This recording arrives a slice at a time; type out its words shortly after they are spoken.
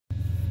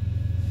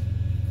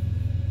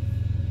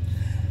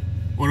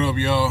What up,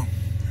 y'all?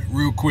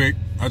 Real quick,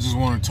 I just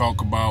want to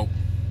talk about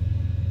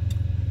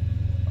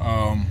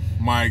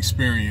my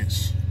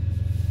experience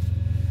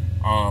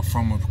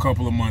from a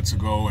couple of months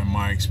ago and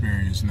my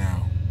experience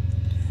now.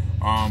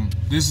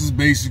 This is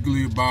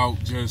basically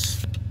about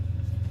just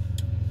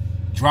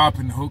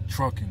dropping hook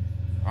trucking,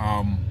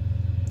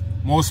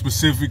 more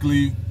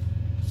specifically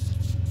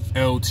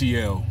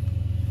LTL.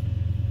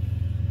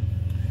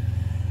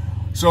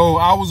 So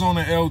I was on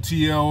an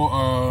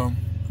LTL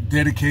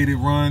dedicated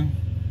run,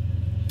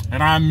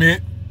 and I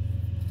admit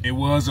it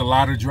was a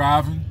lot of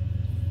driving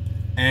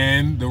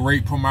and the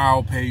rate per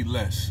mile paid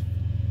less.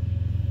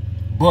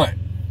 But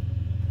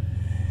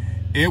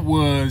it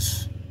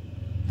was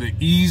the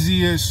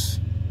easiest,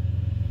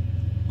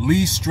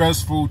 least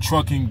stressful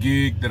trucking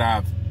gig that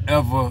I've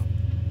ever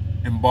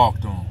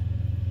embarked on.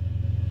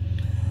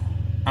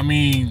 I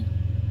mean,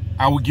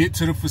 I would get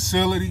to the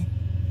facility,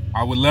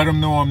 I would let them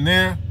know I'm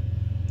there,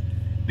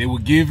 they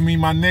would give me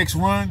my next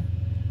run,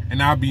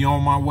 and I'd be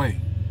on my way.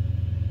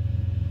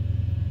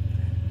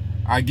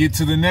 I get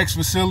to the next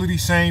facility,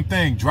 same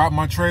thing. Drop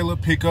my trailer,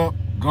 pick up,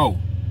 go.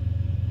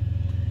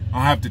 I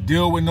don't have to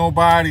deal with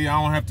nobody.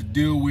 I don't have to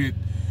deal with,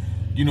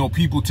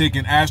 people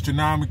taking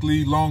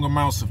astronomically long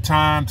amounts of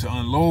time to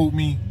unload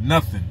me.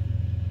 Nothing.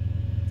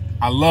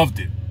 I loved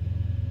it.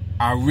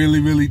 I really,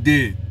 really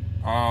did.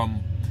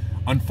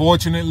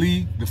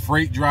 Unfortunately, the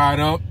freight dried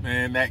up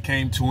and that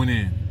came to an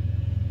end.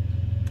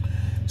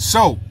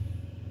 So,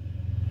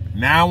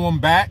 now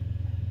I'm back.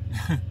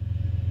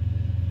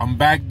 I'm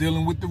back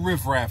dealing with the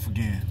riffraff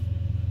again.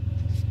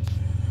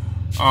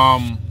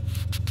 I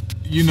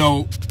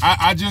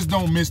just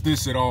don't miss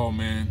this at all,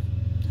 man.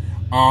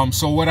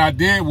 So what I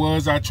did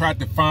was I tried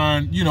to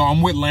find,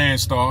 I'm with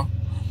Landstar.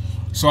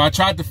 So I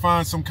tried to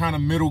find some kind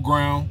of middle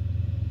ground.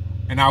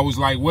 And I was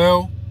like,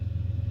 well,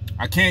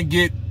 I can't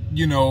get,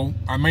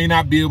 I may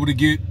not be able to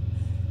get,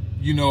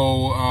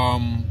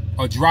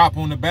 a drop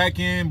on the back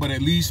end, but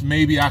at least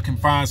maybe I can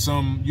find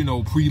some,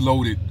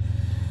 preloaded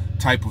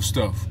type of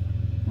stuff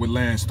with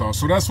Landstar.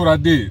 So that's what I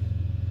did.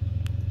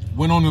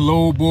 Went on the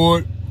load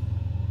board,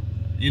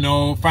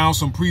 found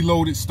some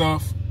preloaded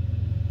stuff.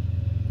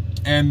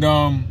 And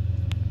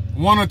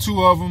one or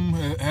two of them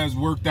has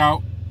worked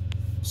out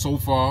so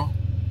far.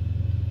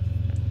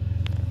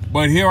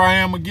 But here I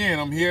am again.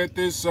 I'm here at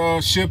this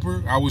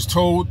shipper. I was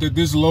told that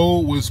this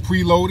load was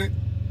preloaded.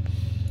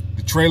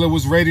 The trailer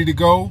was ready to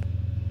go.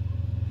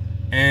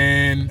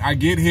 And I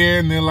get here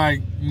and they're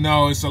like,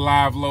 no, it's a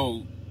live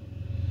load.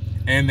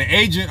 And the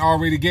agent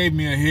already gave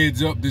me a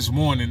heads up this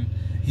morning.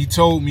 He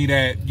told me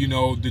that,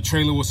 the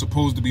trailer was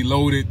supposed to be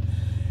loaded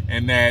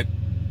and that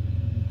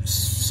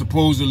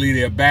supposedly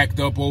they're backed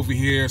up over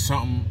here or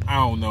something. I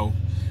don't know.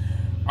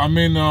 I'm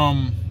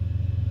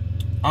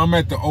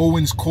at the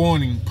Owens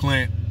Corning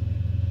plant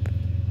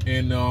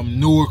in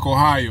Newark,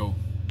 Ohio.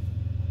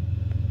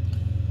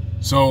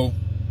 So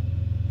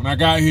when I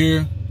got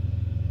here,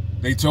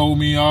 they told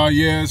me,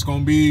 yeah, it's going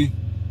to be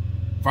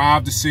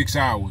 5 to 6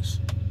 hours.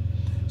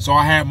 So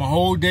I had my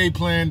whole day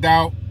planned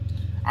out.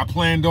 I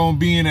planned on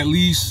being at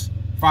least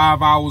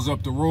 5 hours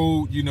up the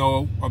road.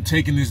 I'm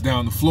taking this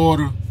down to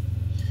Florida.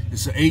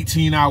 It's an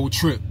 18-hour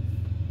trip.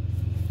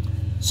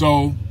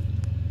 So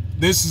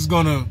this is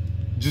going to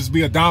just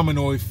be a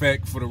domino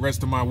effect for the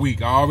rest of my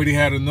week. I already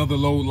had another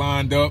load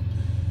lined up.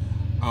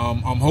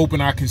 I'm hoping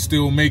I can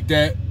still make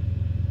that.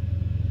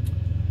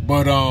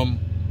 But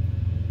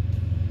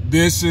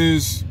this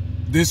is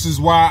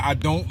why I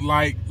don't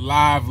like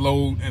live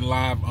load and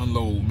live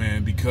unload,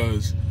 man,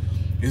 because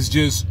it's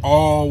just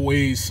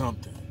always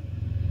something.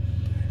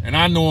 And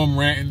I know I'm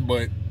ranting,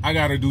 but I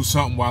got to do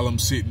something while I'm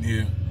sitting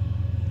here.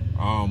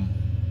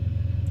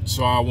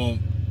 So I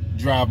won't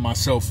drive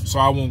myself, so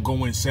I won't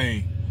go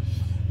insane.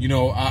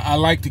 I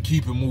like to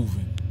keep it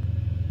moving.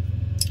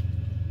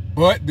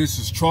 But this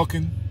is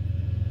trucking.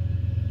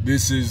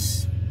 This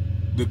is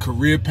the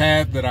career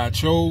path that I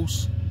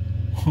chose.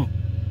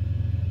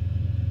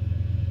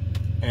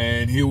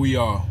 And here we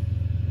are.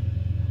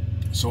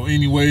 So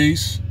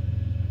anyways,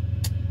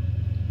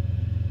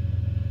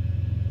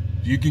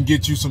 you can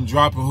get you some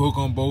drop and hook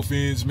on both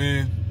ends,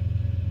 man.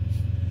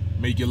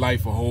 Make your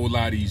life a whole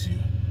lot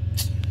easier.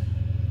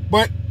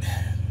 But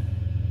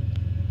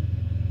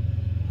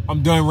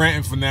I'm done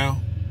ranting for now.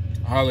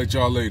 I'll holler at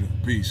y'all later.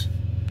 Peace.